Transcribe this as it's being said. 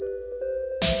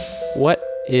What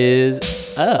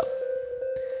is up?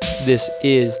 This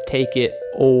is Take It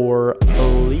or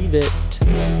Leave It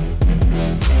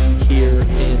here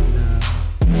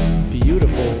in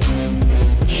beautiful,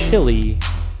 chilly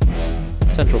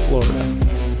Central Florida.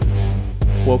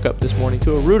 Woke up this morning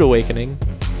to a rude awakening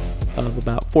of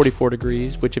about 44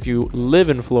 degrees, which if you live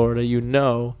in Florida, you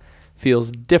know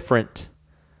feels different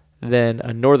than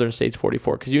a northern state's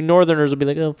 44. Because you northerners will be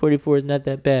like, oh, 44 is not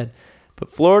that bad. But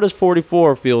Florida's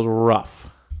 44 feels rough.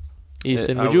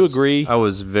 Easton, would you agree? I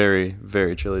was very,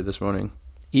 very chilly this morning.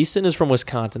 Easton is from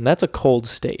Wisconsin. That's a cold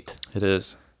state. It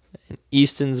is. And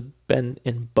Easton's been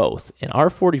in both. And our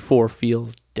 44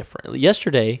 feels different.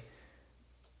 Yesterday,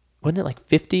 wasn't it like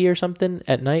 50 or something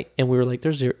at night? And we were like,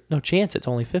 there's no chance it's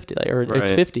only 50.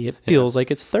 It's 50. It feels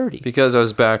like it's 30. Because I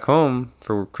was back home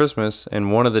for Christmas,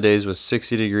 and one of the days was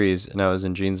 60 degrees, and I was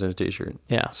in jeans and a T-shirt.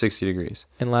 Yeah. 60 degrees.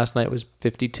 And last night was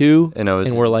 52. And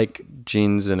we're like,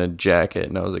 jeans and a jacket,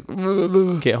 and I was like,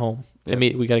 get home. Yeah.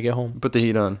 We got to get home. Put the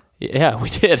heat on. Yeah, we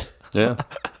did. Yeah.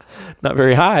 Not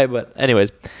very high, but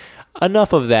anyways,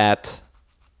 enough of that.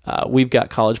 We've got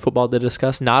college football to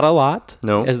discuss. Not a lot.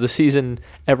 No. As the season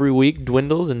every week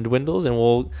dwindles, and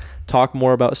we'll talk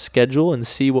more about schedule and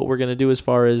see what we're going to do as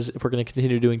far as if we're going to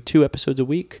continue doing 2 episodes a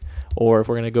week or if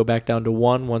we're going to go back down to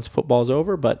 1 once football's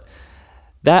over. But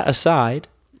that aside,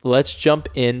 let's jump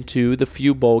into the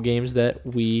few bowl games that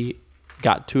we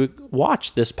got to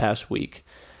watch this past week.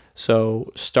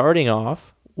 So starting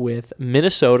off with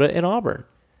Minnesota and Auburn.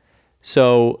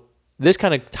 So this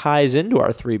kind of ties into our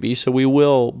 3Bs, so we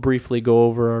will briefly go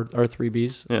over our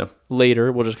 3Bs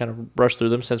later. We'll just kind of rush through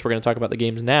them since we're going to talk about the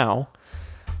games now.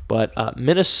 But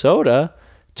Minnesota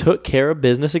took care of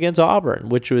business against Auburn,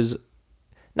 which was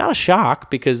not a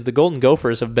shock because the Golden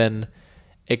Gophers have been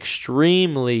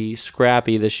extremely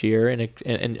scrappy this year,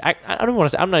 and I don't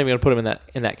want to say, I'm not even going to put them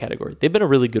in that category. They've been a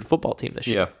really good football team this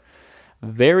year. Yeah.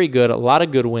 Very good, a lot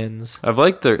of good wins. I've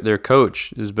liked their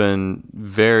coach has been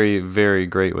very, very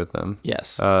great with them.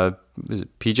 Yes. Is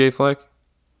it PJ Fleck?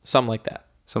 Something like that.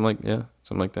 Something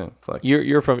like that. Fleck.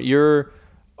 You're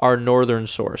our northern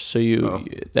source, so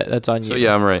that's on you. So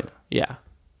yeah, I'm right. Yeah.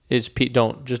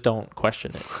 Don't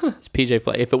question it. It's PJ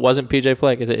Fleck. If it wasn't PJ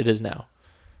Fleck, it is now.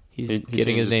 He's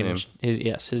getting his name. His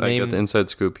name. I got the inside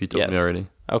scoop. He told me already.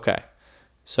 Okay.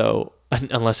 So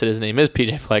unless his name is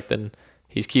PJ Fleck, then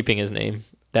he's keeping his name.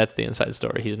 That's the inside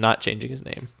story. He's not changing his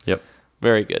name. Yep.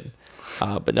 Very good.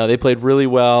 But no, they played really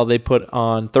well. They put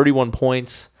on 31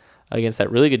 points against that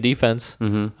really good defense.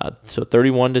 Mm-hmm. So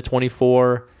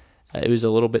 31-24. It was a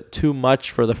little bit too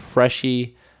much for the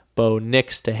freshie Bo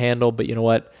Nix to handle, but you know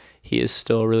what? He is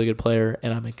still a really good player,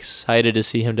 and I'm excited to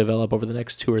see him develop over the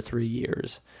next 2 or 3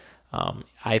 years.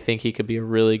 I think he could be a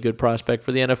really good prospect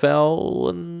for the NFL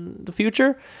in the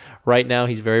future. Right now,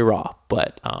 he's very raw,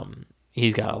 but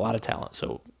he's got a lot of talent.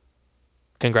 So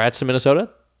congrats to Minnesota.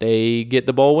 They get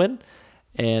the bowl win,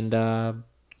 and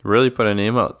really put a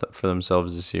name out for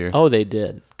themselves this year. Oh, they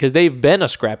did, because they've been a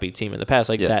scrappy team in the past,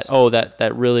 like that. Oh,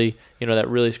 that really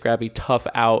scrappy, tough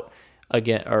out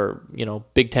again, or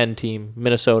Big Ten team,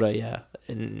 Minnesota. Yeah,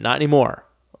 and not anymore.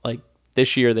 Like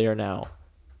this year, they're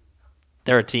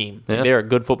a team. Yeah. They're a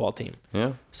good football team.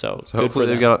 Yeah. So hopefully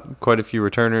they've got quite a few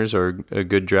returners or a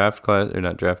good draft class, or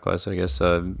not draft class, I guess.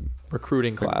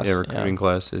 Recruiting class. Yeah, recruiting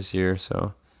class this year.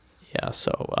 So. Yeah.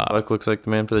 So. Fleck looks like the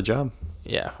man for the job.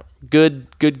 Yeah. Good.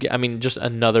 I mean, just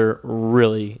another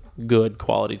really good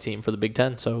quality team for the Big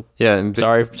Ten. So. Yeah. And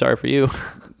sorry for you.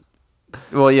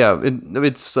 Well, yeah,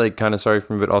 it's like kind of sorry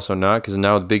for me, but also not, because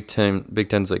now the Big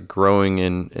Ten's like growing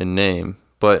in name,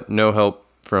 but no help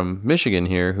from Michigan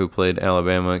here, who played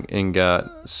Alabama and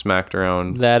got smacked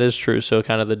around. That is true. So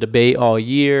kind of the debate all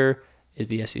year, is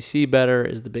the SEC better?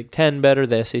 Is the Big Ten better?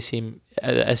 The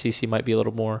SEC might be a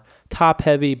little more top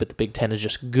heavy, but the Big Ten is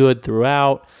just good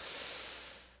throughout.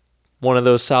 One of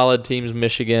those solid teams,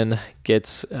 Michigan,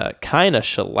 gets kind of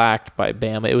shellacked by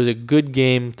Bama. It was a good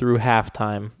game through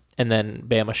halftime, and then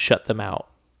Bama shut them out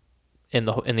in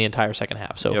the entire second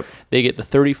half. So They get the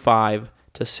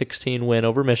 35-16 win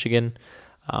over Michigan.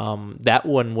 That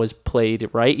one was played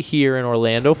right here in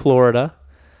Orlando, Florida.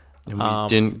 And we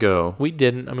didn't go. We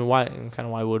didn't. I mean,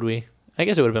 why would we? I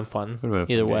guess it would have been fun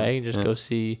either way. Just go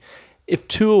see. If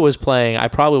Tua was playing, I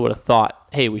probably would have thought,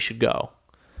 hey, we should go.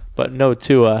 But no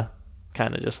Tua,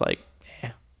 kind of just like,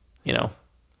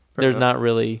 there's not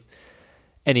really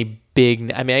any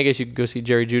big. I mean, I guess you could go see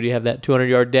Jerry Jeudy have that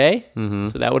 200-yard day. Mm-hmm.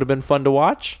 So that would have been fun to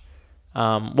watch.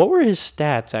 What were his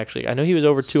stats, actually? I know he was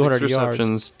over 200 yards. 6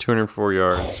 receptions, 204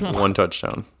 yards, 1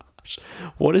 touchdown.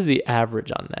 What is the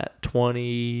average on that?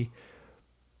 20...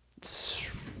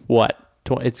 What?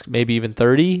 It's maybe even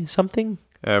 30 something?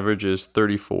 Average is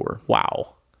 34.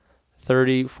 Wow.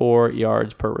 34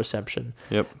 yards per reception.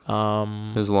 Yep.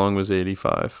 His long was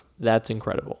 85. That's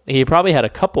incredible. He probably had a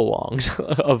couple longs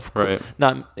of Right.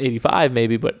 Not 85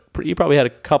 maybe, but he probably had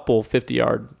a couple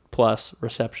 50-yard plus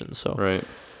receptions. So Right.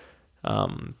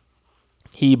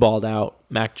 He balled out.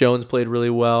 Mac Jones played really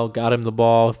well, got him the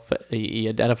ball. He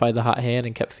identified the hot hand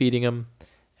and kept feeding him.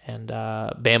 And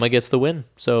Bama gets the win.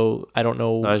 So I don't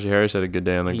know. Najee Harris had a good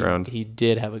day on the ground. He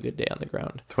did have a good day on the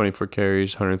ground. 24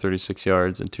 carries, 136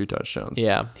 yards, and 2 touchdowns.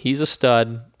 Yeah, he's a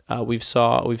stud. We've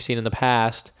seen in the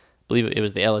past, I believe it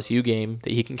was the LSU game,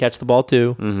 that he can catch the ball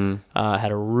too. Mm-hmm.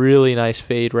 Had a really nice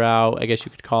fade route, I guess you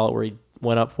could call it, where he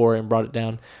went up for it and brought it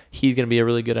down. He's going to be a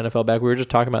really good NFL back. We were just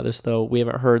talking about this, though. We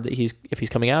haven't heard that if he's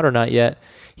coming out or not yet.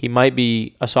 He might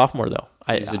be a sophomore, though.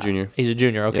 He's a junior. He's a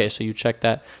junior. Okay, so you check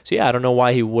that. So, yeah, I don't know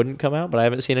why he wouldn't come out, but I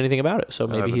haven't seen anything about it. So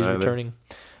maybe he's returning.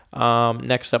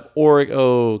 Next up, Oregon.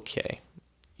 Okay.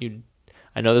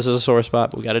 I know this is a sore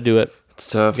spot, but we got to do it. It's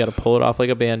tough. We got to pull it off like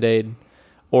a Band-Aid.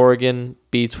 Oregon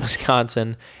beats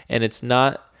Wisconsin, and it's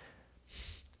not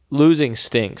losing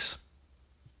stinks,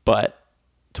 but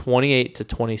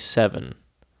 28-27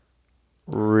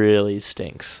 really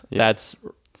stinks. Yeah.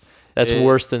 That's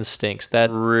worse than stinks. That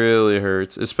really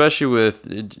hurts, especially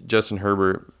with Justin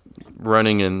Herbert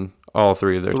running in all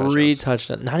 3 of their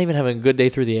touchdowns. Not even having a good day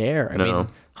through the air. I mean,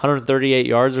 138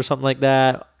 yards or something like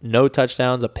that. No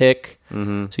touchdowns, a pick.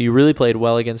 Mm-hmm. So you really played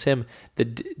well against him. The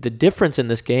difference in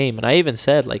this game, and I even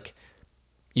said, like,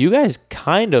 you guys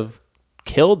kind of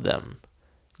killed them.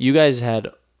 You guys had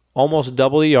almost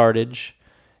double the yardage.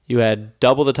 You had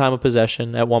double the time of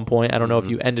possession at one point. I don't know if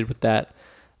you ended with that.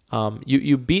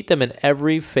 You beat them in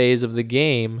every phase of the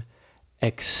game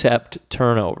except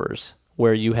turnovers,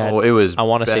 where you had, it was I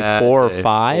want to say 4 or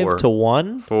 5 to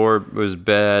 1. 4 was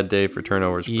bad day for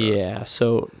turnovers for us. Yeah,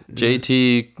 so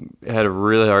JT had a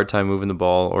really hard time moving the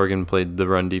ball. Oregon played the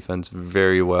run defense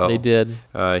very well. They did.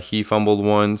 He fumbled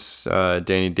once.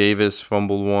 Danny Davis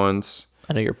fumbled once.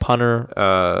 I know your punter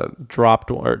dropped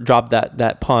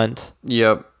that punt.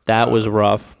 Yep. That was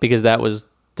rough because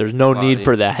there's no need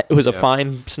for that. It was a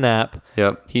fine snap.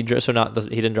 Yep. He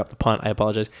didn't drop the punt. I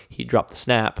apologize. He dropped the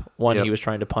snap when he was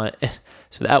trying to punt.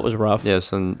 So that was rough.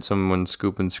 Yes, and someone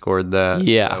scooped and scored that.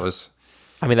 Yeah. That was.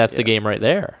 I mean, that's the game right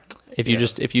there. If you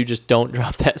just don't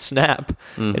drop that snap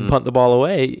and punt the ball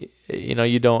away,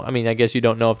 you don't. I mean, I guess you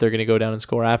don't know if they're going to go down and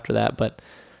score after that, but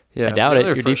I doubt it.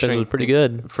 Your defense was pretty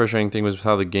good. Frustrating thing was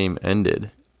how the game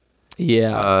ended.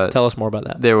 Yeah, tell us more about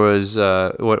that. There was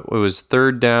it was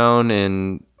 3rd down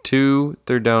and 2.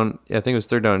 I think it was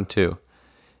 3rd down and 2,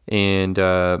 and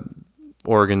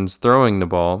Oregon's throwing the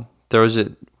ball, throws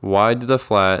it wide to the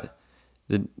flat.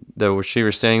 The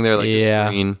receiver standing there like a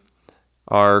screen.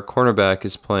 Our cornerback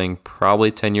is playing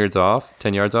probably 10 yards off,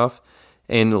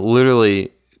 and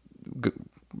literally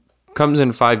comes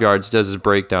in 5 yards, does his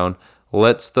breakdown,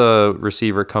 lets the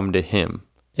receiver come to him.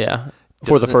 Yeah.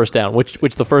 For the first down, which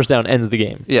the first down ends the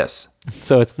game. Yes.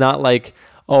 So it's not like,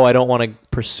 oh, I don't want to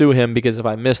pursue him because if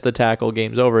I miss the tackle,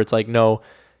 game's over. It's like, no,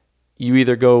 you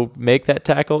either go make that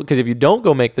tackle, because if you don't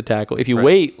go make the tackle, if you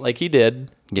wait like he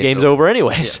did, game's over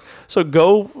anyways. Yeah. So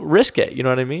go risk it. You know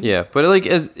what I mean? Yeah, but like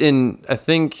I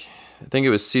think it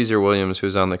was Caesar Williams who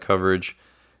was on the coverage,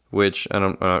 which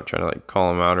I'm not trying to like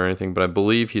call him out or anything, but I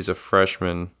believe he's a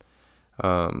freshman.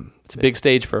 It's a big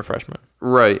stage for a freshman.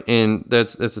 Right, and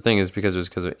that's the thing, is because it was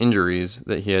because of injuries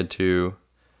that he had to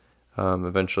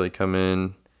eventually come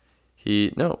in.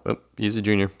 He's a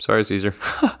junior. Sorry, Caesar.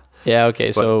 Yeah,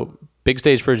 okay, so big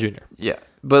stage for a junior. Yeah,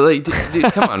 but like,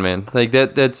 dude, come on, man. Like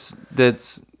that's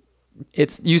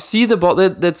you see the ball.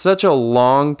 That's such a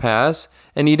long pass,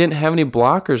 and he didn't have any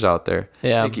blockers out there.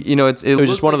 Yeah, like, it was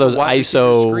just one of those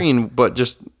ISO screen, but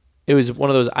just. It was one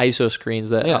of those ISO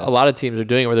screens that a lot of teams are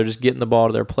doing, where they're just getting the ball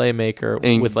to their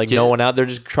playmaker with like no one out. They're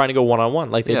just trying to go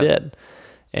one-on-one like they did.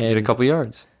 And get a couple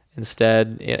yards.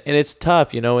 Instead, and it's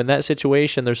tough, in that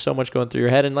situation, there's so much going through your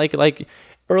head. And like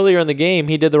earlier in the game,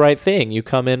 he did the right thing. You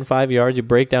come in 5 yards, you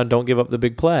break down, don't give up the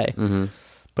big play. Mm-hmm.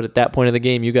 But at that point in the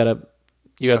game, you got to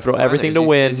throw everything to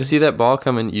win. As you see that ball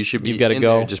coming, you should be in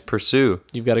there, just pursue.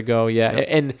 You've got to go, yeah.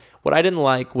 And what I didn't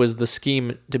like was the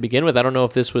scheme to begin with. I don't know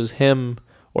if this was him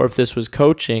or if this was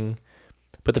coaching,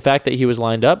 but the fact that he was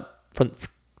lined up from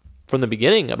the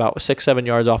beginning about 6-7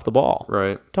 yards off the ball.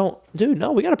 Right. No,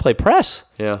 we got to play press.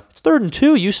 Yeah. It's 3rd and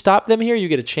 2. You stop them here, you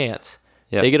get a chance.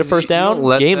 Yeah. They get a first down,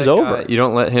 game's over. You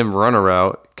don't let him run a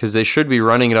route, because they should be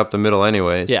running it up the middle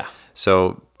anyways. Yeah.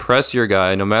 So press your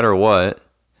guy no matter what.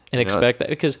 And expect that,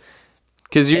 because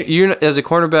you as a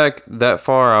cornerback that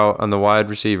far out on the wide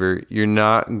receiver, you're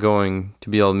not going to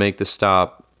be able to make the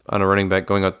stop on a running back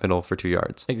going up the middle for 2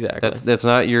 yards. Exactly. That's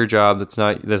not your job. That's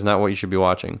not what you should be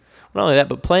watching. Not only that,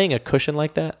 but playing a cushion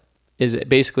like that is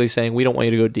basically saying we don't want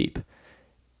you to go deep.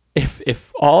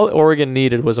 If all Oregon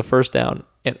needed was a first down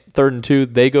and 3rd and 2,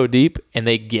 they go deep and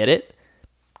they get it,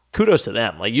 kudos to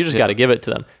them. Like, you just got to give it to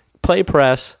them. Play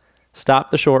press, stop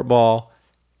the short ball,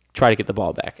 try to get the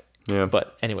ball back. Yeah.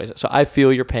 But anyways, so I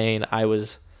feel your pain.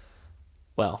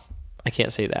 Well, I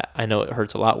can't say that. I know it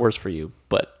hurts a lot worse for you,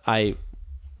 but I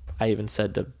even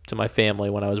said to my family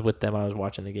when I was with them, when I was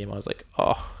watching the game, I was like,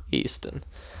 oh, Easton.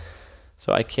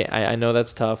 So I can't. I know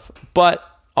that's tough, but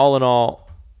all in all,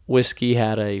 Whiskey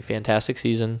had a fantastic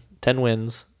season, 10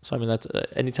 wins. So I mean, that's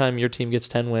anytime your team gets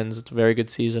 10 wins, it's a very good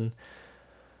season.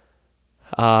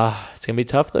 It's gonna be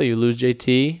tough though. You lose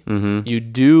JT. Mm-hmm. You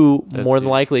do more than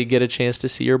likely get a chance to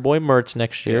see your boy Mertz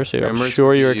next year. So I'm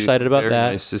sure you're excited about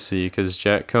that. Nice to see, because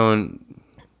Jack Cohn,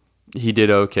 he did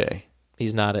okay.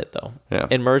 He's not it though. Yeah.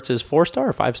 And Mertz is 4-star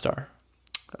or 5-star.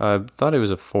 I thought it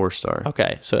was a 4-star.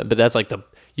 Okay, so but that's like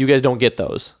you guys don't get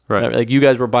those, right? Like, you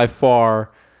guys were by far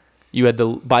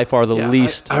the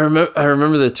least. I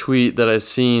remember the tweet that I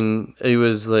seen. It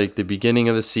was like the beginning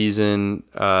of the season.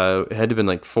 It had to have been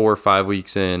like 4 or 5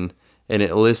 weeks in, and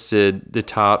it listed the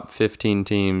top 15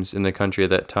 teams in the country at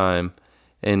that time,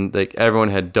 and like everyone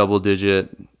had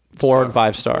double-digit 4 and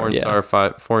 5-star,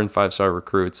 4 and 5-star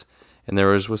recruits, and there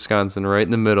was Wisconsin right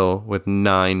in the middle with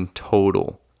 9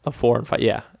 total. A 4 and 5,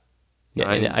 yeah. Yeah,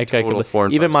 and I total 4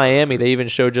 and even 5 Miami, they even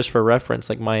showed, just for reference,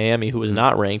 like Miami, who was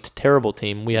not ranked, terrible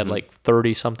team. We had like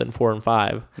 30-something 4 and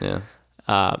 5. Yeah.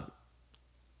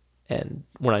 And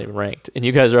we're not even ranked. And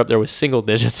you guys are up there with single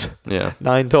digits. Yeah.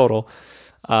 9 total.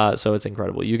 So it's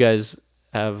incredible. You guys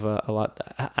have a lot.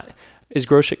 Is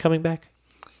Groshek coming back?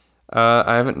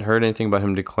 I haven't heard anything about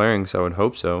him declaring, so I would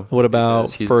hope so. What about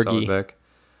Fergie? Fergie? A solid back.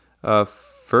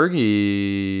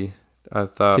 Fergie, I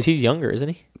thought... Because he's younger, isn't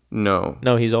he? No.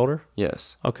 No, he's older?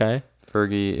 Yes. Okay.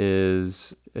 Fergie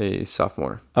is a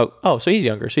sophomore. Oh, so he's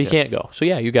younger, so he can't go. So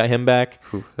yeah, you got him back.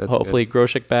 Hopefully good.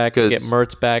 Groshek back. You get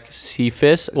Mertz back.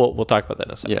 Cephas. Well, we'll talk about that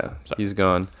in a second. Yeah, he's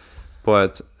gone.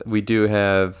 But we do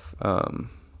have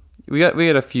we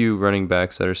got a few running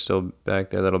backs that are still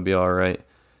back there that'll be all right.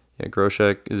 Yeah,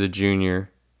 Groshek is a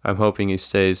junior. I'm hoping he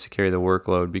stays to carry the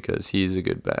workload because he's a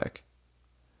good back.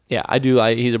 Yeah, I do.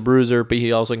 He's a bruiser, but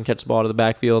he also can catch the ball to the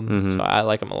backfield, so I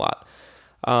like him a lot.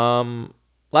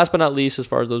 Last but not least, as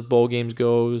far as those bowl games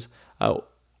goes,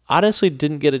 honestly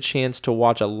didn't get a chance to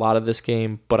watch a lot of this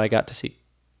game, but I got to see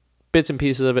bits and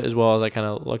pieces of it, as well as I kind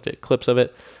of looked at clips of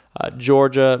it.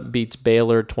 Georgia beats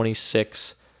Baylor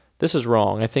 26. This is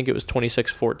wrong. I think it was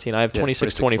 26-14. I have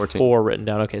 26-24 written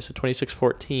down. Okay, so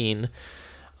 26-14.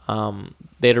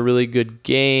 They had a really good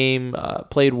game,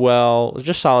 played well. It was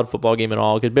just a solid football game in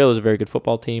all, because Baylor's a very good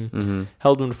football team.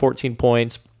 Held them to 14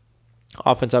 points.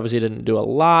 Offense obviously didn't do a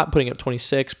lot, putting up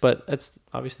 26, but that's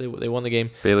obviously they won the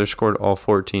game. Baylor scored all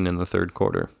 14 in the third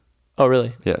quarter. Oh,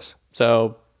 really? Yes.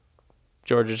 So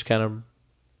Georgia just kind of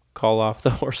called off the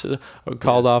horses, or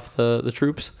called off the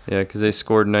troops. Yeah, because they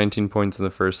scored 19 points in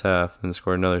the first half and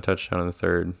scored another touchdown in the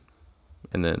third.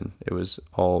 And then it was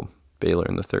all Baylor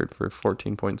in the third for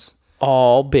 14 points.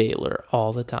 All Baylor,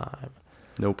 all the time.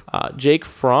 Nope. Jake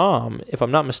Fromm, if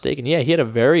I'm not mistaken, he had a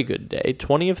very good day.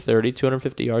 20 of 30,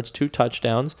 250 yards, 2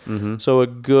 touchdowns. So a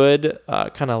good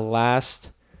kind of last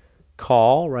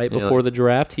call right before the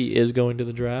draft. He is going to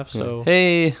the draft. So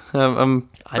hey,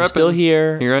 I'm still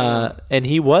here. And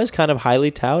he was kind of highly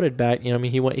touted back.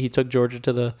 He took Georgia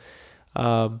to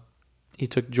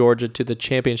the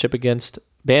championship against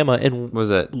Bama, and was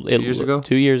that 2 years ago?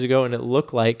 2 years ago, and it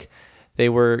looked like they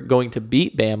were going to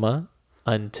beat Bama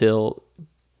until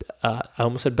I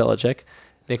almost said Belichick.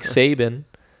 Nick Saban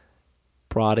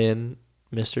brought in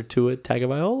Mr. Tua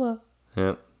Tagovailoa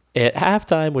at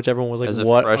halftime, which everyone was like,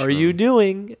 "What are you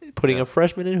doing? Putting a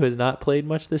freshman in who has not played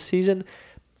much this season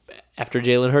after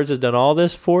Jalen Hurts has done all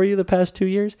this for you the past 2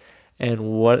 years?" And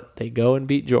what they go and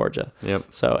beat Georgia. Yep.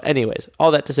 So, anyways, all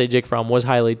that to say, Jake Fromm was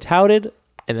highly touted,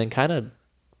 and then kind of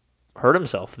hurt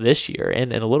himself this year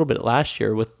and a little bit last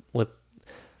year with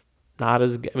not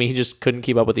as. I mean, he just couldn't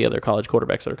keep up with the other college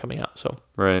quarterbacks that are coming out. So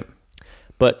right.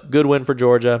 But good win for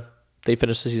Georgia. They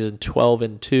finished the season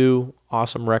 12-2,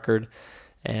 awesome record,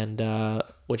 and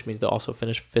which means they'll also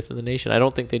finish 5th in the nation. I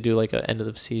don't think they do like an end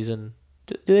of the season.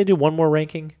 Do they do one more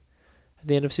ranking at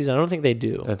the end of season? I don't think they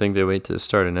do. I think they wait to the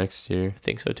start of next year. I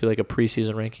think so too, like a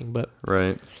preseason ranking. But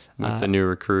right, with the new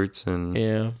recruits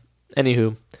and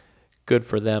Anywho, good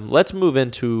for them. Let's move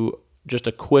into just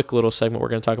a quick little segment. We're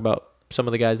going to talk about some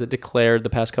of the guys that declared the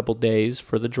past couple days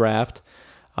for the draft.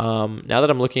 Now that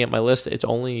I'm looking at my list, it's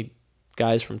only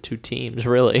guys from 2 teams,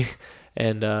 really.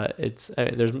 And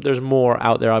there's more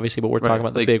out there, obviously, but we're talking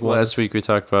about the big one. Last week we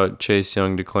talked about Chase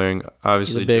Young declaring,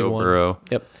 obviously, big Joe one. Burrow.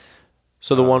 Yep.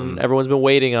 So the one everyone's been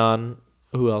waiting on,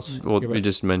 who else? Well, we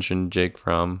just mentioned Jake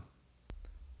Fromm.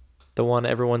 The one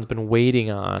everyone's been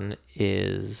waiting on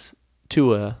is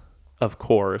Tua, of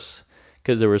course,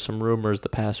 because there were some rumors the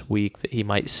past week that he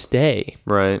might stay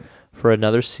for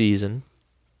another season,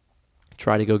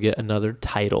 try to go get another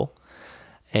title.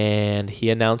 And he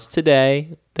announced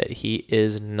today that he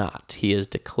is not. He is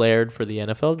declared for the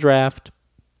NFL draft.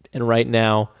 And right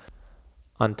now,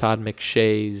 on Todd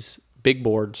McShay's big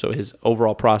board, so his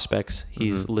overall prospects,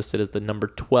 he's listed as the number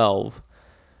 12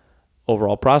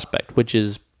 overall prospect, which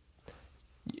is,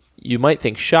 you might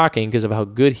think, shocking because of how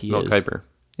good he Mel is. Kiper.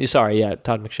 Sorry, yeah,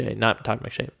 Todd McShay. Not Todd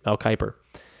McShay. Mel Kiper.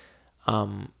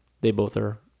 They both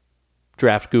are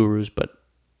draft gurus, but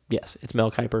yes, it's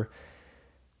Mel Kiper.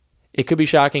 It could be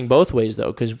shocking both ways,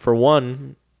 though, because for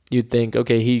one, you'd think,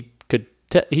 okay, he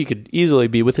could easily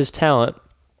be, with his talent,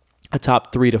 a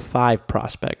top 3 to 5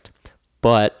 prospect,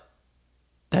 but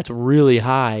that's really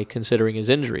high considering his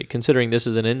injury. Considering this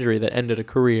is an injury that ended a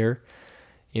career,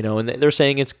 and they're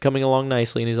saying it's coming along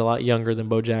nicely, and he's a lot younger than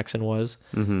Bo Jackson was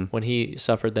when he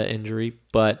suffered that injury.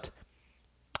 But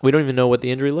we don't even know what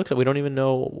the injury looks like. We don't even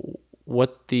know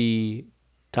what the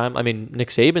time. I mean, Nick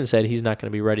Saban said he's not going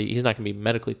to be ready. He's not going to be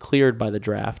medically cleared by the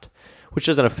draft, which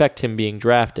doesn't affect him being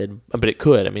drafted, but it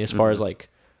could. I mean, as far as like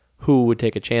who would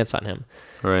take a chance on him.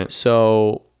 Right.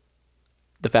 So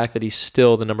the fact that he's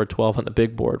still the number 12 on the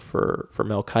big board for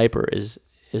Mel Kiper is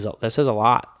that says a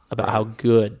lot about how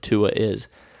good Tua is.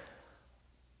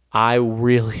 I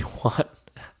really want,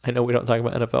 I know we don't talk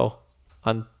about NFL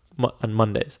on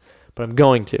Mondays, but I'm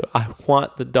going to. I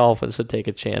want the Dolphins to take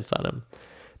a chance on him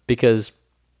because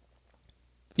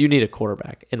you need a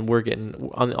quarterback. And we're getting,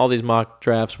 on all these mock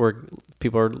drafts where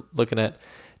people are looking at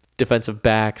defensive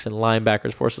backs and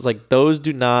linebackers for us, it's like those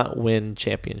do not win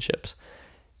championships.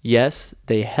 Yes,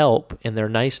 they help and they're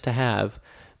nice to have,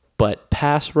 but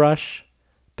pass rush,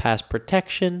 pass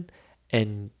protection,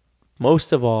 and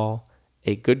most of all,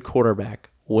 a good quarterback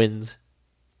wins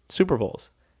Super Bowls.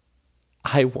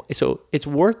 So it's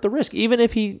worth the risk. Even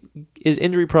if he is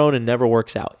injury prone and never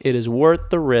works out, it is worth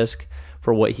the risk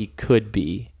for what he could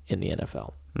be in the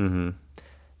NFL. Mm-hmm.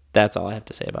 That's all I have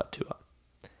to say about Tua.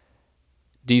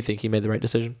 Do you think he made the right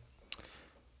decision?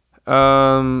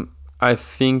 I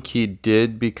think he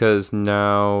did, because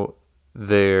now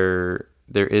there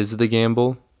is the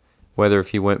gamble, whether if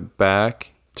he went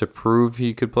back to prove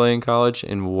he could play in college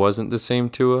and wasn't the same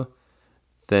Tua,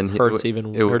 then hurts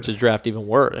his draft even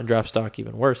worse and draft stock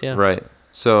even worse. Yeah, right.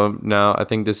 So now I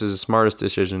think this is the smartest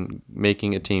decision,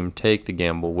 making a team take the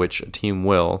gamble, which a team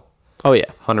will. Oh yeah,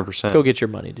 100%. Go get your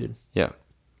money, dude. Yeah,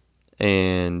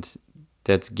 and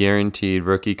that's guaranteed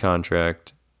rookie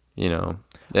contract. Or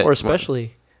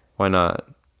especially. Why not?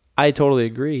 I totally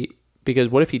agree, because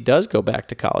what if he does go back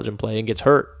to college and play and gets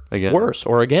hurt again? Worse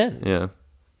or again? Yeah.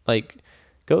 Like,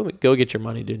 go get your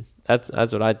money, dude. That's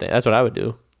what I think. That's what I would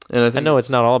do. And I know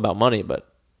it's not all about money,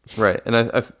 but right. And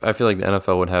I feel like the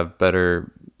NFL would have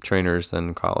better trainers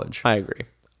than college. I agree.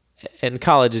 And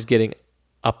college is getting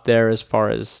up there as far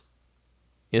as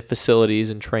facilities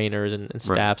and trainers and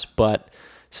staffs, right. But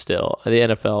still, the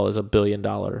NFL is $1 billion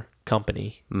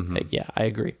company. Mm-hmm. Like, yeah, I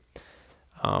agree.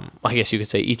 I guess you could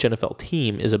say each NFL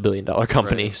team is $1 billion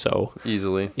company. Right. So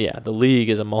easily, yeah, the league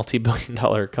is a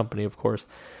multi-billion-dollar company, of course.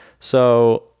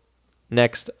 So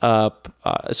next up,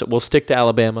 so we'll stick to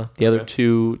Alabama. The other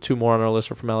two more on our list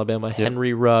are from Alabama: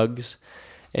 Henry Ruggs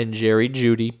and Jerry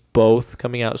Jeudy, both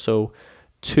coming out. So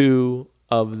two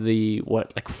of the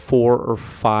 4 or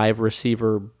 5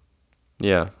 receiver.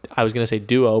 Yeah, I was gonna say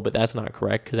duo, but that's not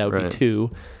correct because that would be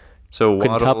 2. So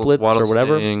quintuplets or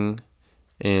whatever.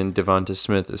 And Devonta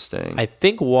Smith is staying. I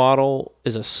think Waddle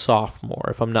is a sophomore,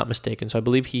 if I'm not mistaken. So I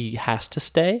believe he has to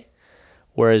stay,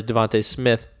 whereas Devonta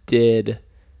Smith did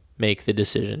make the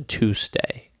decision to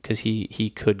stay because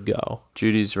he could go.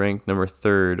 Judy's ranked number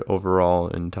 3rd overall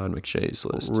in Todd McShay's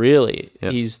list. Really?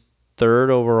 Yep. He's 3rd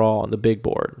overall on the big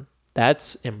board.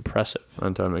 That's impressive.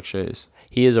 On Todd McShay's.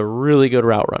 He is a really good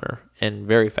route runner and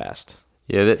very fast.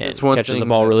 Yeah, that's one catches thing the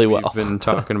ball really well. We've been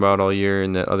talking about all year,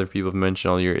 and that other people have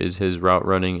mentioned all year, is his route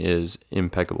running is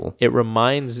impeccable. It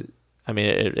reminds,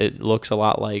 it looks a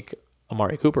lot like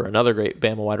Amari Cooper, another great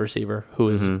Bama wide receiver who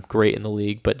is great in the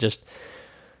league, but just,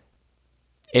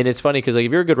 and it's funny because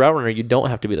if you're a good route runner, you don't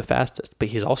have to be the fastest, but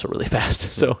he's also really fast.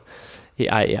 So,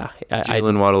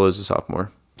 Jalen Waddle is a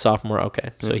sophomore. Sophomore,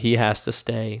 okay. So he has to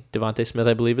stay. Devonta Smith,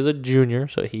 I believe, is a junior,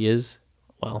 so he is,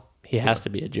 he has to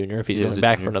be a junior if he's going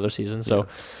back for another season. So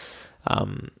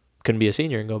couldn't be a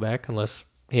senior and go back unless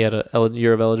He had a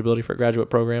year of eligibility for a graduate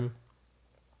program.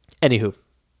 Anywho,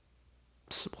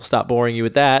 we'll stop boring you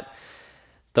with that.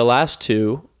 The last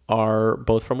two are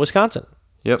both from Wisconsin.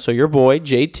 Yep. So your boy,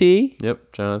 JT.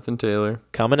 Yep, Jonathan Taylor.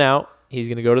 Coming out. He's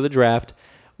going to go to the draft,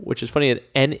 which is funny.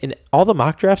 And in all the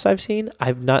mock drafts I've seen,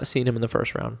 I've not seen him in the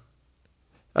first round.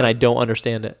 And I don't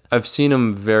understand it. I've seen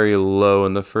him very low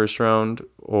in the first round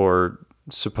or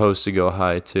supposed to go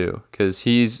high too, because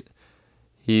he's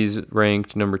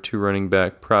ranked number 2 running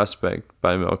back prospect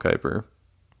by Mel Kiper.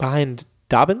 Behind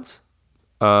Dobbins?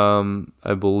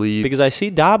 I believe. Because I see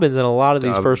Dobbins in a lot of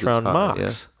these Dobbins first round is high, mocks.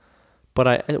 yeah.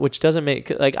 But which doesn't make,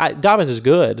 Dobbins is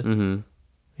good. Mm-hmm.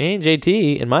 He ain't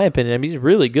JT, in my opinion. I mean, he's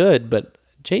really good, but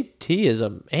JT is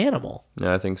an animal.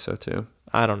 Yeah, I think so too.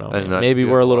 I don't know. And Maybe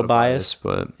we're a little biased.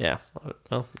 but yeah.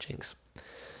 Oh, jinx.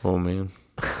 oh man.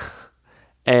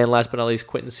 And last but not least,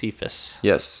 Quentin Cephas.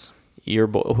 Yes. Your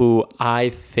boy, who I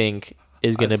think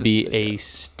is going to be a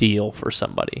steal for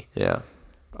somebody. Yeah.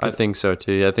 I think so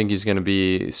too. I think he's going to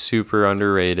be super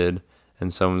underrated,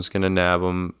 and someone's going to nab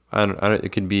him. I don't.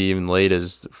 It could be even late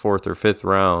as 4th or 5th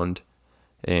round,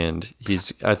 and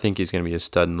I think he's going to be a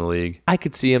stud in the league. I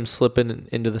could see him slipping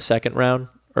into the second round,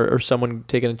 or someone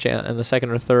taking a chance in the second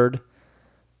or third.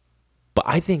 But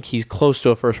I think he's close to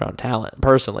a first round talent,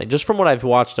 personally, just from what I've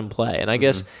watched him play. And I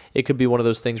guess it could be one of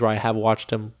those things where I have watched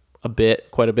him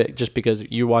quite a bit, just because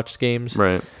you watched games,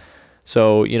 Right.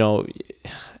 So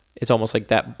it's almost like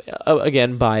that,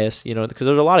 again, bias, because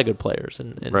there's a lot of good players.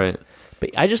 And Right.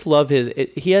 But I just love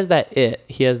he has that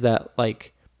He has that,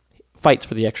 fights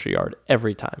for the extra yard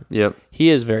every time. Yep. He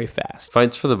is very fast.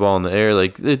 Fights for the ball in the air.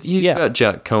 You got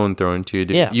Jack Cohn throwing to you.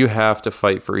 Dude. Yeah. You have to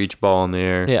fight for each ball in the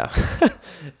air. Yeah.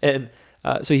 And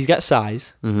so he's got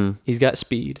size. Mm-hmm. He's got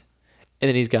speed. And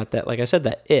then he's got that, like I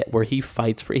said, where he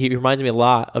fights for. He reminds me a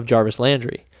lot of Jarvis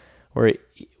Landry, where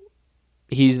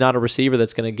he's not a receiver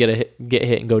that's going to get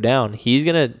hit and go down. It's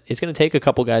going to take a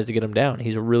couple guys to get him down.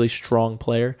 He's a really strong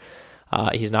player.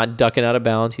 He's not ducking out of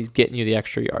bounds. He's getting you the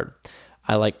extra yard.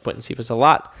 I like Quentin Cephas a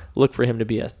lot. Look for him to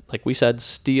be like we said,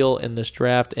 steal in this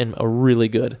draft and a really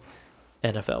good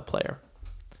NFL player.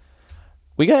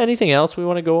 We got anything else we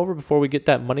want to go over before we get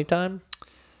that money time?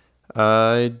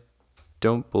 I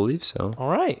don't believe so. All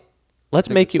right. Let's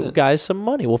make you guys some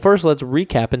money. Well, first, let's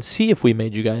recap and see if we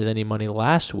made you guys any money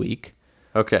last week.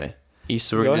 Okay.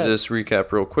 So we're going to do this. this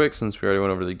recap real quick since we already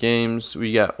went over the games.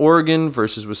 We got Oregon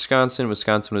versus Wisconsin.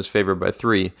 Wisconsin was favored by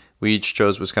 3. We each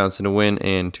chose Wisconsin to win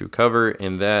and to cover,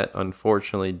 and that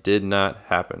unfortunately did not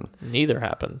happen. Neither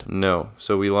happened. No.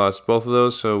 So we lost both of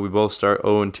those, so we both start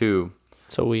 0-2.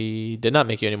 So we did not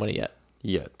make you any money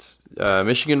yet.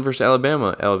 Michigan versus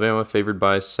Alabama. Alabama favored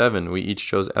by 7. We each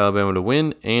chose Alabama to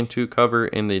win and to cover,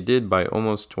 and they did by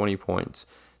almost 20 points.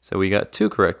 So we got 2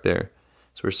 correct there.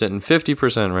 So we're sitting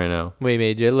 50% right now. We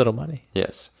made you a little money.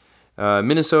 Yes.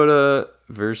 Minnesota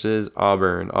versus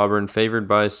Auburn. Auburn favored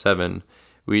by 7.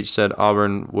 We each said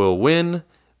Auburn will win,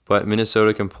 but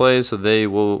Minnesota can play, so they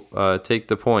will take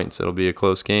the points. It'll be a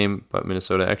close game, but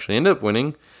Minnesota actually ended up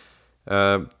winning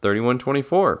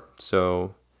 31-24.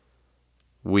 So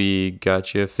we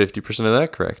got you 50% of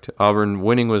that correct. Auburn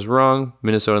winning was wrong.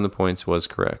 Minnesota in the points was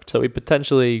correct. So we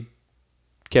potentially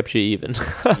kept you even.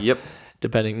 Yep.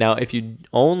 Depending. Now, if you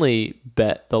only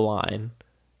bet the line,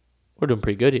 we're doing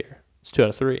pretty good here. It's 2 out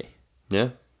of 3. Yeah.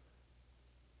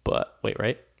 But wait,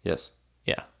 right? Yes.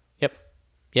 Yeah. Yep.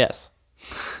 Yes.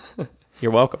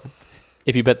 You're welcome.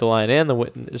 If you bet the line and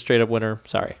the straight up winner,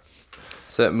 sorry.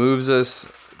 So that moves us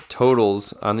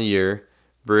totals on the year.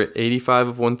 We're at 85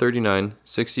 of 139,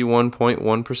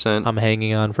 61.1%. I'm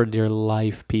hanging on for dear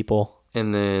life, people.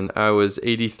 And then I was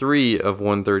 83 of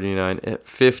 139 at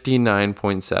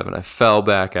 59.7. I fell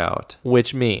back out.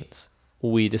 Which means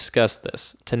we discussed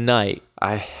this tonight.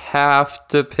 I have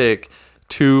to pick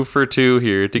 2 for 2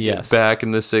 here to get back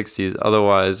in the 60s.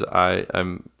 Otherwise,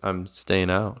 I'm staying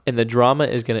out. And the drama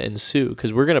is going to ensue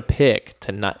because we're going to pick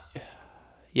tonight.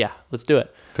 Yeah, let's do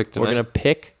it. Pick tonight. We're going to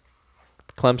pick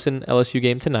Clemson LSU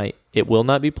game tonight. It will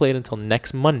not be played until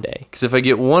next Monday. Because if I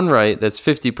get one right, that's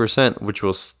 50%, which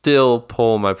will still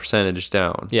pull my percentage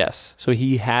down. Yes. So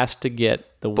he has to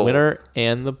get the winner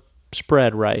and the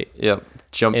spread right. Yep.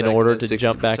 In order to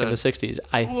jump back in the 60s.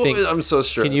 I think. I'm so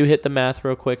stressed. Can you hit the math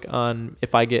real quick on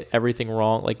if I get everything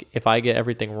wrong? Like, if I get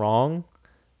everything wrong,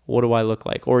 what do I look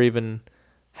like? Or even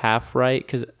half right?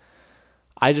 Because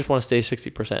I just want to stay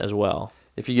 60% as well.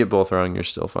 If you get both wrong, you're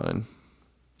still fine.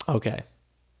 Okay.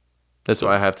 That's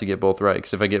why I have to get both right.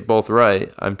 Because if I get both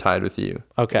right, I'm tied with you.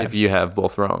 Okay. If you have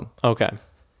both wrong. Okay.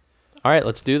 All right,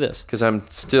 let's do this. Because I'm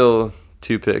still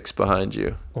 2 picks behind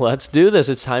you. Let's do this.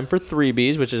 It's time for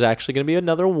 3Bs, which is actually going to be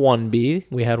another 1B.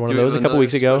 We had one of those a couple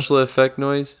weeks ago. Special effect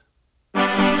noise.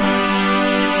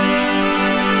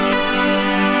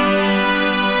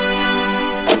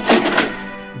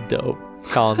 Dope.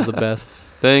 Colin's the best.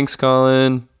 Thanks,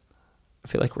 Colin. I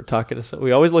feel like we're talking to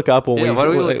we always look up when why do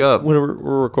we look up? When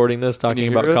we're recording this,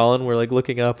 talking about us? Colin. We're like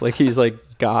looking up like he's like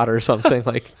God or something,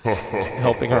 like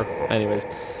helping our. Anyways,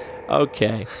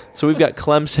 okay. So we've got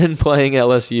Clemson playing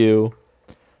LSU.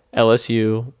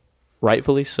 LSU,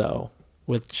 rightfully so,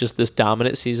 with just this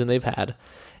dominant season they've had,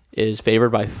 is favored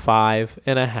by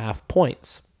 5.5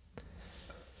 points.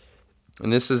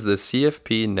 And this is the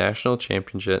CFP National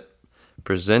Championship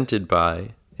presented by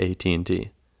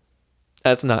AT&T.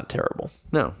 That's not terrible.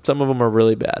 No. Some of them are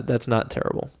really bad. That's not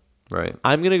terrible. Right.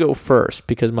 I'm going to go first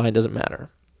because mine doesn't matter.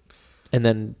 And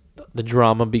then the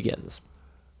drama begins.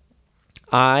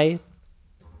 I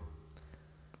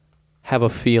have a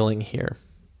feeling here.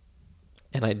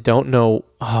 And I don't know.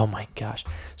 Oh, my gosh.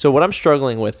 So what I'm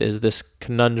struggling with is this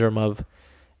conundrum of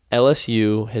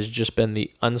LSU has just been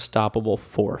the unstoppable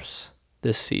force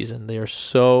this season. They are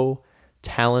so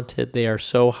talented. They are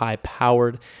so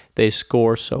high-powered. They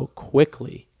score so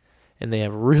quickly. And they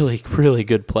have really, really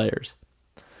good players.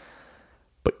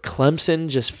 But Clemson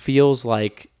just feels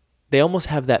like they almost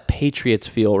have that Patriots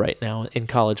feel right now in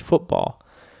college football,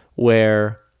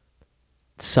 where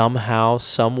somehow,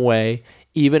 some way,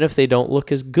 even if they don't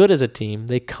look as good as a team,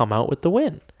 they come out with the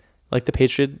win, like the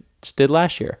Patriots did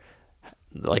last year,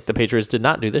 like the Patriots did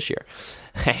not do this year.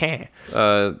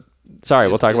 Sorry,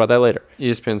 we'll talk about that later.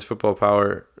 ESPN's Football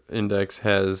Power Index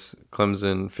has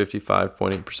Clemson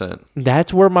 55.8%.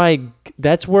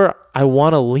 That's where I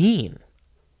want to lean.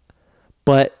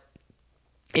 But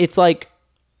it's like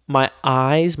my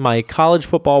college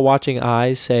football watching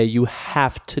eyes say you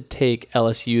have to take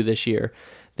LSU this year.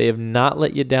 They have not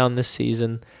let you down this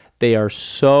season. They are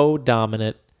so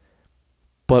dominant.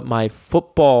 But my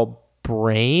football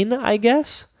brain, I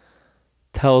guess,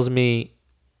 tells me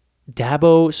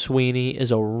Dabo Swinney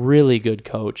is a really good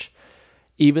coach.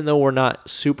 Even though we're not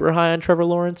super high on Trevor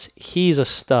Lawrence, he's a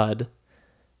stud.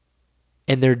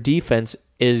 And their defense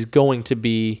is going to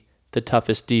be the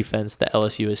toughest defense that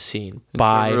LSU has seen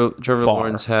by Trevor far.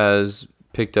 Lawrence has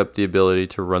picked up the ability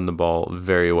to run the ball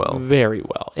very well. Very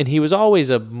well. And he was always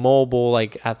a mobile,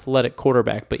 like athletic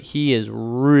quarterback, but he is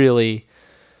really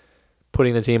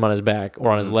putting the team on his back,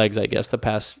 or on his legs, I guess, the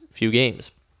past few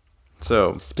games.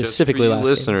 So, specifically just for you last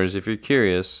listeners, if you're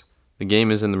curious, the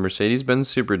game is in the Mercedes-Benz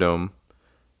Superdome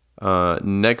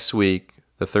next week,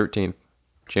 the 13th,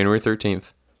 January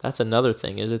 13th. That's another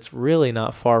thing, is it's really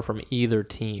not far from either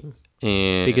team.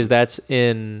 And because that's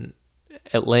in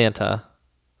Atlanta,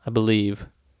 I believe.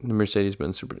 The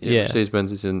Mercedes-Benz Superdome. Yeah.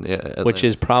 Mercedes-Benz is in Atlanta. Which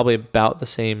is probably about the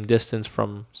same distance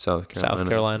from South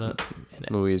Carolina and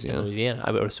Louisiana.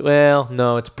 Well,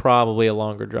 no, it's probably a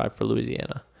longer drive for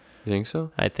Louisiana. You think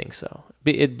so? I think so.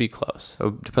 It'd be close.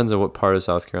 It depends on what part of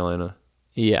South Carolina.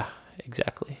 Yeah,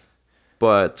 exactly.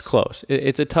 But it's close.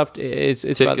 It's a tough. It's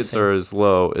tickets are as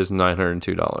low as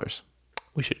 $902.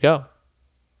 We should go.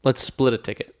 Let's split a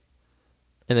ticket,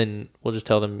 and then we'll just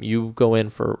tell them you go in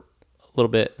for a little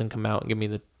bit, then come out and give me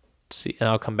the seat, and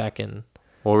I'll come back in.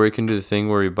 Or we can do the thing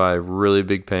where we buy really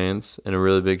big pants and a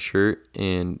really big shirt,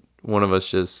 and one of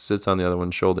us just sits on the other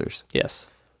one's shoulders. Yes.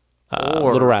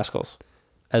 Little Rascals,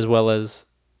 as well as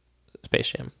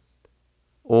Space Jam.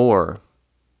 Or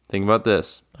think about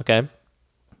this. Okay.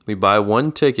 We buy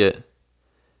one ticket,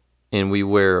 and we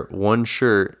wear one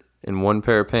shirt and one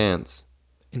pair of pants.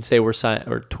 And say we're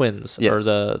twins, yes.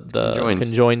 or the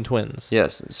conjoined twins.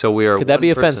 Yes, so we are. Could that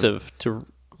be offensive to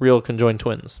real conjoined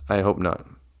twins? I hope not,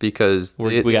 because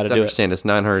we got to do understand it's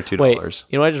 $902. Wait,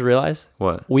 you know what I just realized?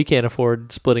 What? We can't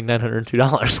afford splitting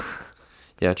 $902.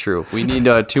 Yeah, true. We need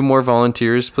 2 more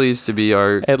volunteers, please, to be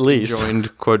our at least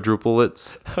joined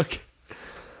quadruplets. Okay,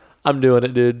 I'm doing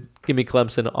it, dude. Give me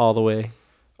Clemson all the way.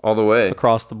 All the way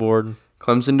across the board.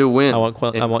 Clemson to win. I want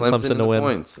Clemson to win.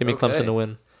 Points. Give me Clemson to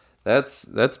win. That's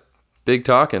big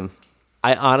talking.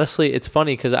 I honestly, it's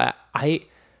funny because I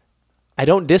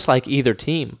don't dislike either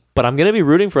team, but I'm gonna be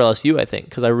rooting for LSU. I think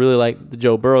because I really like the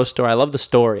Joe Burrow story. I love the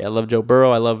story. I love Joe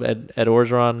Burrow. I love Ed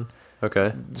Orgeron.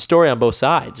 Okay. The story on both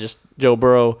sides. Just Joe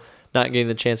Burrow not getting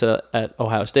the chance at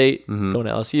Ohio State, going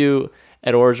to LSU.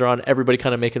 Ed Orgeron, everybody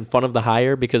kind of making fun of the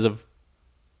hire because of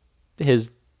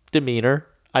his demeanor,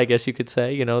 I guess you could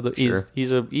say. You know, sure.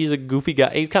 he's a goofy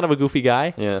guy. He's kind of a goofy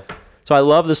guy. Yeah. So I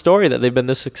love the story that they've been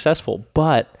this successful,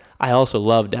 but I also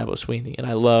love Dabo Swinney, and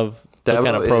I love the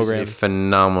kind of program. Is a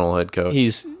phenomenal head coach.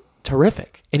 He's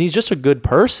terrific, and he's just a good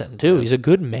person too. He's a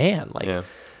good man.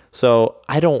 So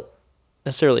I don't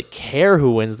necessarily care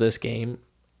who wins this game.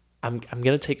 I'm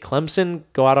gonna take Clemson,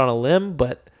 go out on a limb,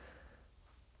 but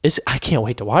I can't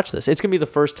wait to watch this. It's gonna be the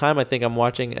first time I think I'm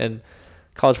watching a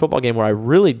college football game where I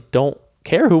really don't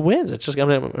care who wins. It's just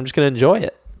I'm just gonna enjoy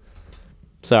it.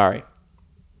 Sorry.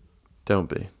 Don't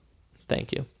be.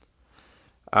 Thank you.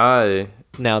 I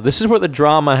Now this is where the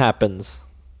drama happens.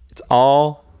 It's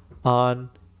all on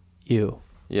you.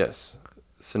 Yes.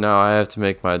 So now I have to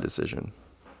make my decision.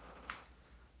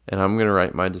 And I'm going to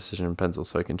write my decision in pencil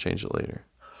so I can change it later.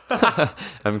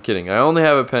 I'm kidding. I only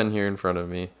have a pen here in front of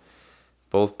me.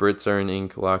 Both Brits are in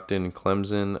ink, locked in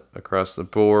Clemson across the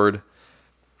board.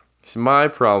 So my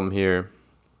problem here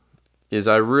is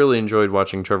I really enjoyed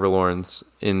watching Trevor Lawrence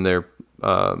in their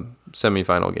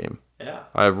semifinal game. Yeah.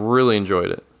 I've really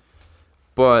enjoyed it.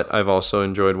 But I've also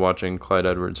enjoyed watching Clyde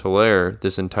Edwards-Helaire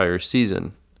this entire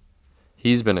season.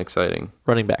 He's been exciting.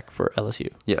 Running back for LSU.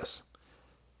 Yes.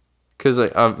 Because,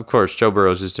 of course, Joe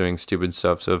Burrow's just doing stupid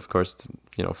stuff, so, of course, it's,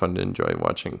 fun to enjoy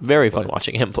watching. Very fun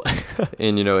watching him play.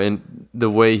 And, and the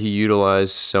way he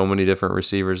utilized so many different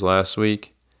receivers last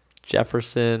week.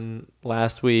 Jefferson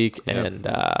last week, Yep. and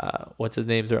what's his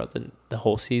name throughout the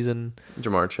whole season?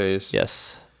 Jamar Chase.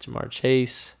 Yes, Jamar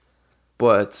Chase.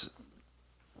 But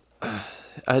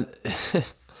I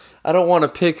don't want to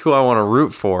pick who I want to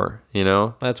root for,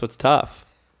 That's what's tough.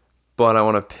 But I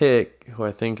want to pick who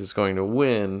I think is going to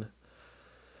win.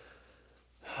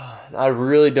 I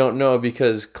really don't know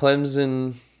because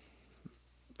Clemson,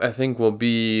 I think, will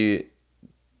be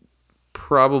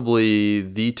probably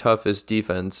the toughest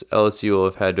defense LSU will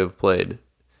have had to have played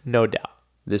No doubt.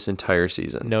 this entire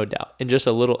season. No doubt. And just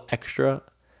a little extra,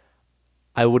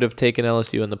 I would have taken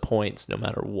LSU in the points no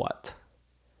matter what.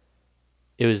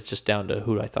 It was just down to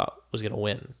who I thought was going to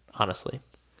win, honestly.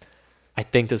 I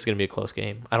think this is going to be a close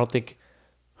game. I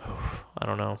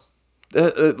don't know.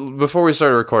 Before we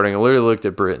started recording, I literally looked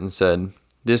at Britt and said,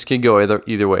 this could go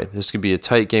either way. This could be a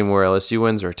tight game where LSU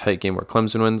wins or a tight game where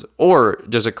Clemson wins, or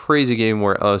just a crazy game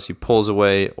where LSU pulls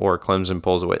away or Clemson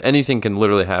pulls away. Anything can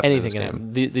literally happen in this Anything game.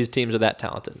 can happen. These teams are that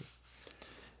talented.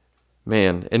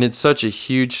 Man, and it's such a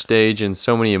huge stage and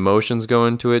so many emotions go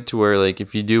into it to where, like,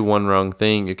 if you do one wrong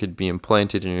thing, it could be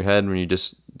implanted in your head when you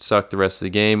just suck the rest of the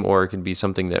game, or it could be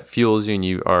something that fuels you and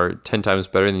you are 10 times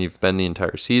better than you've been the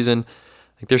entire season.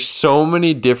 Like, there's so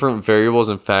many different variables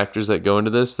and factors that go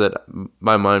into this that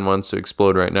my mind wants to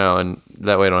explode right now, and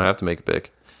that way I don't have to make a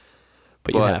pick.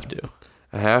 But you have to.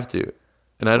 I have to.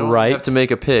 And I don't Right. have to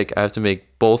make a pick. I have to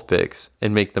make both picks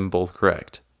and make them both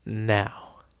correct. Now.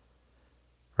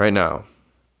 Right now.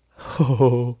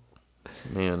 Oh.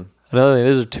 Man. Another thing,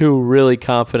 these are two really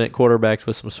confident quarterbacks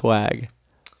with some swag.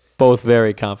 Both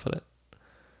very confident.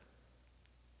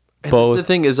 And Both. that's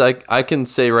the thing is, I can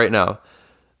say right now,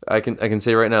 I can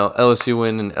say right now, LSU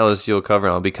win and LSU will cover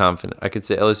and I'll be confident. I could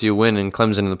say LSU win and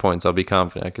Clemson in the points, I'll be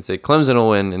confident. I could say Clemson will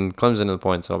win and Clemson in the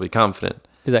points, I'll be confident.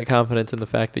 Is that confidence in the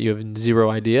fact that you have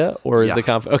zero idea? Or is Yeah. the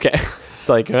confidence... Okay. It's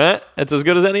like, it's as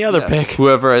good as any other Yeah. pick.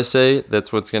 Whoever I say,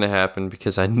 that's what's going to happen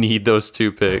because I need those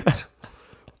two picks.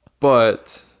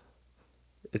 But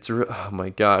oh my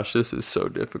gosh, this is so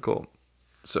difficult.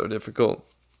 So difficult.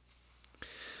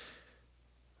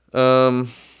 Got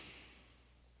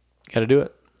to do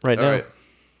it right now. All right.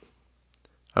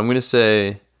 I'm going to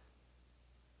say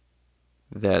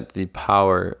that the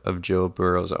power of Joe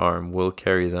Burrow's arm will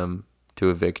carry them to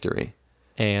a victory.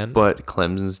 And? But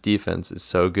Clemson's defense is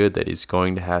so good that he's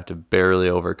going to have to barely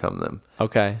overcome them.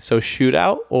 Okay. So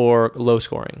shootout or low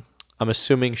scoring? I'm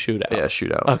assuming shootout. Yeah,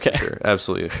 shootout. Okay. Sure.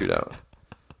 Absolutely a shootout.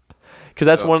 Because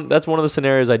that's one of the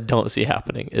scenarios I don't see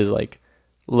happening is like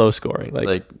low scoring,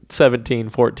 like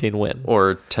 17-14 win.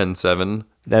 Or 10-7.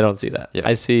 I don't see that. Yeah.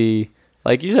 I see,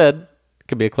 like you said, it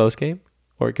could be a close game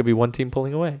or it could be one team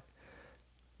pulling away.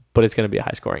 But it's going to be a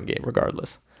high scoring game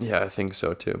regardless. Yeah, I think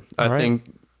so too. All right.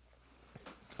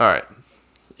 All right.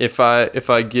 If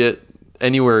I get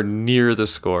anywhere near the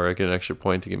score, I get an extra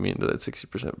point to get me into that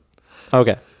 60%.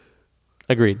 Okay.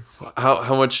 Agreed.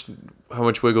 How much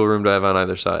wiggle room do I have on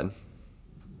either side?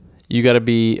 You got to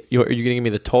be, are you going to give me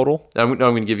the total? I'm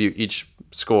going to give you each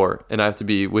score, and I have to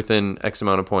be within X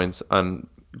amount of points on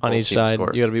On each teams' side.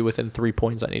 score. You got to be within 3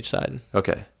 points on each side.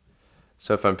 Okay.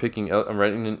 So if I'm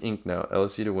writing in ink now,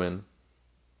 LSU to win,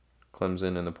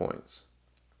 Clemson and the points.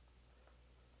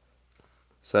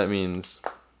 So that means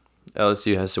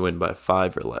LSU has to win by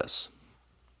 5 or less.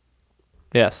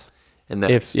 Yes. And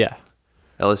that's Yeah.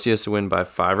 LSU has to win by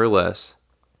 5 or less.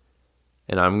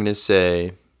 And I'm going to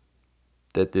say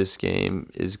that this game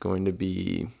is going to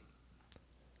be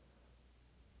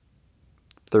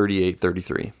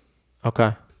 38-33.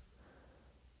 Okay.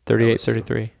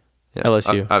 38-33. Yeah,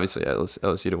 LSU. Obviously,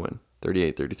 LSU to win.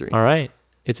 38-33. All right.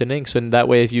 It's an ink. So that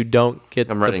way, if you don't get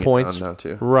I'm the writing points it down now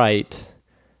too. right,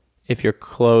 if you're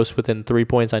close within 3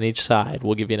 points on each side,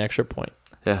 we'll give you an extra point,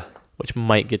 Yeah. which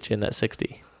might get you in that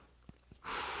 60.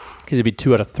 Because it'd be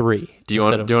 2 out of 3. Do you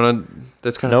want to?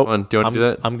 That's kind of fun. Do you want to do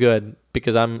that? I'm good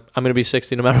because I'm going to be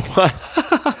 60 no matter what.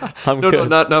 I'm good.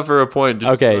 No, not for a point.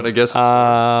 Just Okay. want to guess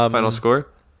final score?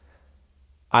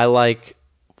 I like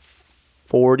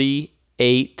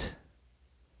 48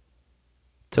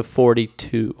 to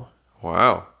 42.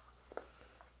 Wow.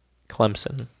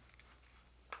 Clemson.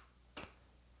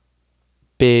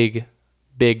 Big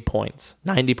points.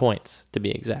 90 points to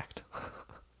be exact.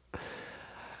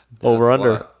 Over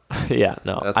under. Yeah,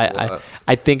 no.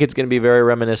 I think it's going to be very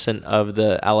reminiscent of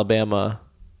the Alabama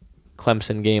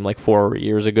Clemson game like 4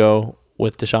 years ago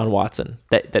with Deshaun Watson.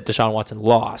 That Deshaun Watson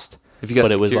lost. If you got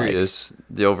curious,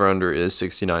 the over-under is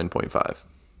 69.5.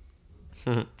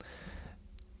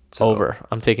 So. Over.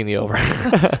 I'm taking the over.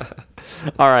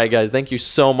 All right, guys. Thank you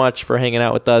so much for hanging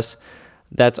out with us.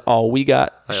 That's all we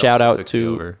got. Shout out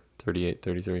to over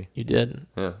 38-33. You did.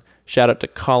 Yeah. Shout out to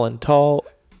Colin Tall,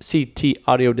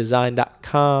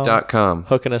 ctaudiodesign.com.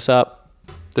 Hooking us up.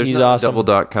 He's not awesome.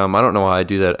 double.com. I don't know why I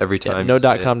do that every time. Yeah,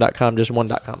 no .com, just one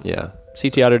 .com. Yeah.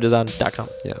 ctaudiodesign.com.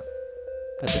 Yeah.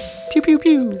 That's it. Pew, pew,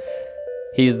 pew.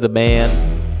 He's the man.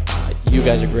 You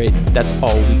guys are great. That's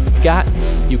all we got.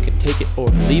 You can take it or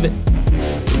leave it.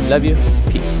 We love you.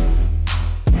 Peace.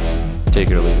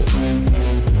 Take it or leave it.